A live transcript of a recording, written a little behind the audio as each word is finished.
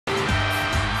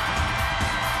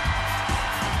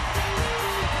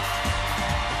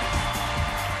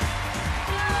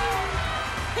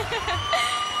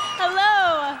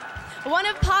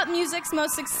music's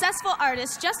most successful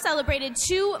artist just celebrated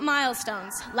 2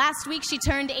 milestones. Last week, she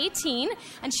turned 18,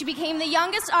 and she became the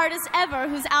youngest artist ever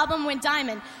whose album went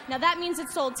diamond. Now, that means it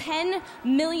sold 10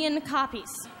 million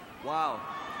copies. Wow.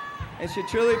 And she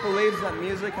truly believes that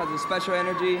music has a special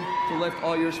energy to lift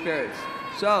all your spirits.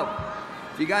 So,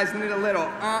 if you guys need a little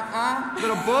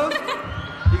boost,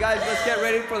 you guys, let's get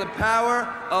ready for the power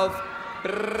of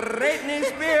Britney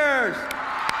Spears.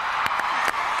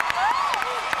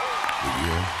 The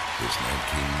year is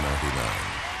 1999.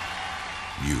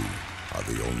 You are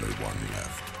the only one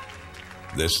left.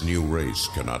 This new race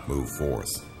cannot move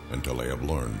forth until they have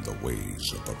learned the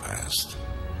ways of the past.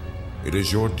 It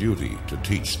is your duty to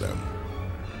teach them.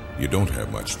 You don't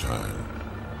have much time.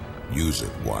 Use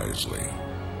it wisely.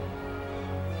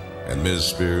 And Ms.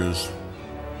 Spears,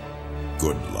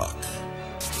 good luck.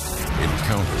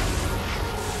 Encounter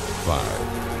 5,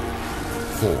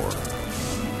 4,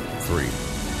 3,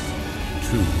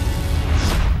 2,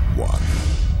 1.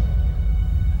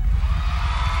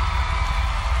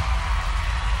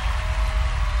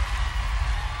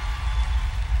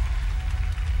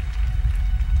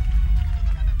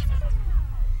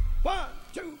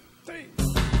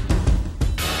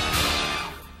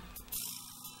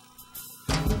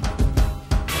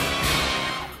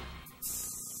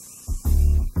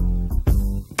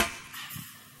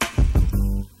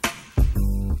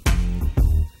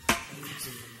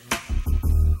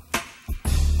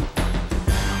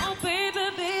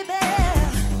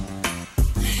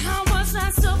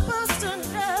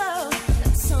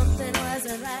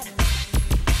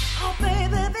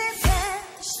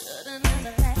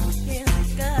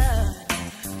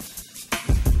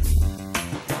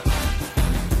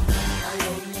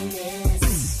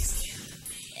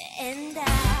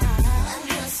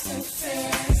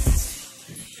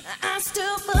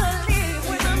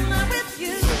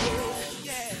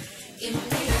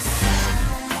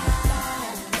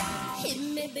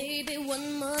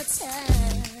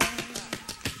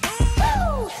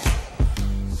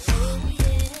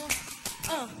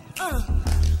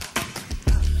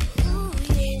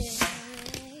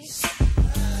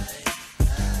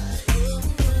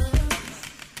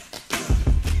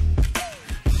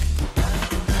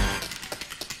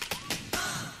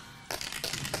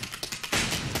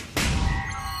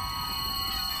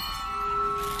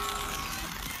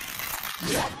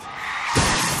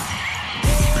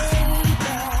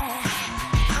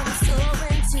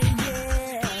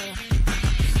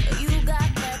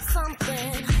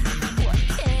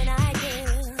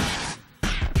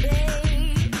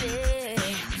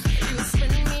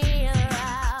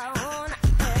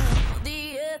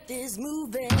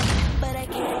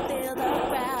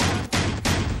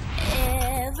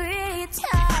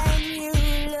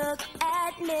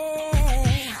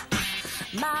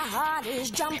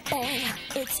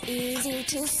 It's easy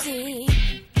to see.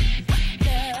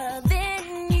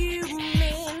 Loving you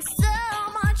means so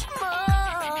much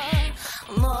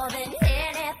more than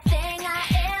anything I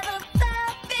ever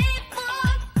thought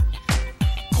before.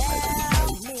 Tell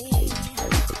me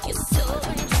you're so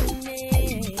into me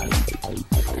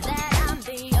that I'm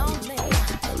the only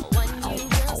one you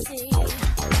will see.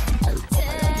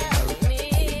 Tell me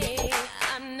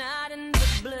I'm not in the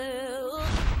blue,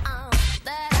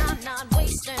 that I'm not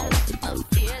wasting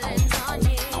feelings on you.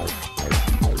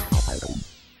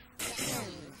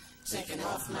 Taking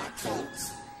off my coat,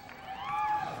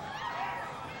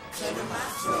 clearing my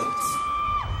throat.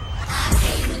 I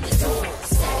came in the door,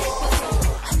 static control.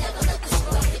 I never let the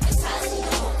stroke hypnotize me no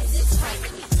more. 'Cause it's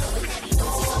frightening me, knowing that he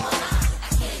knows it's on my mind. I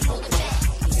can't hold it back,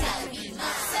 he's gotta be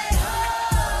mine. Say ho,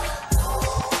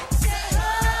 say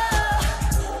ho,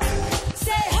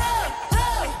 say ho, ho.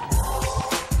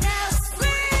 Now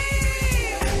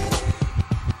scream.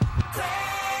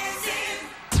 Crazy,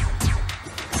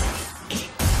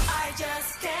 I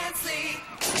just can't sleep.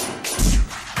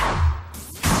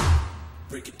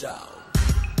 Break it down.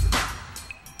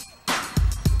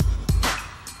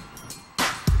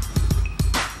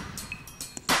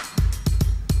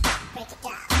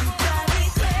 Drive me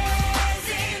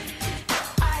crazy,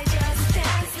 I just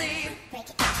can't sleep.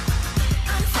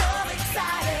 I'm so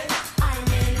excited, I'm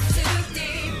in too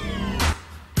deep.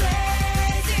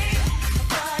 Crazy,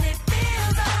 but it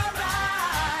feels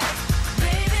alright.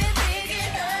 Baby,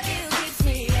 thinking of you keeps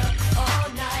me up all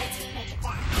night.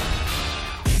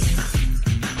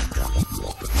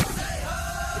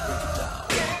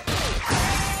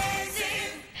 Crazy.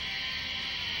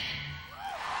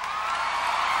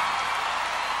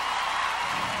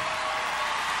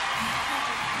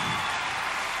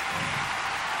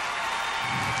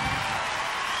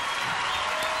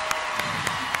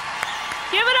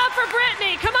 Give it up for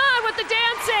Britney. Come on with the the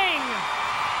dancing.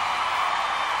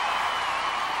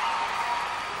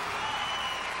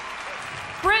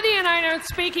 Britney and I aren't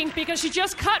speaking because she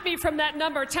just cut me from that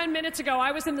number 10 minutes ago.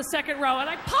 I was in the second row and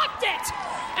I popped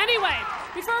it. Anyway,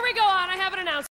 before we go on, I have an announcement.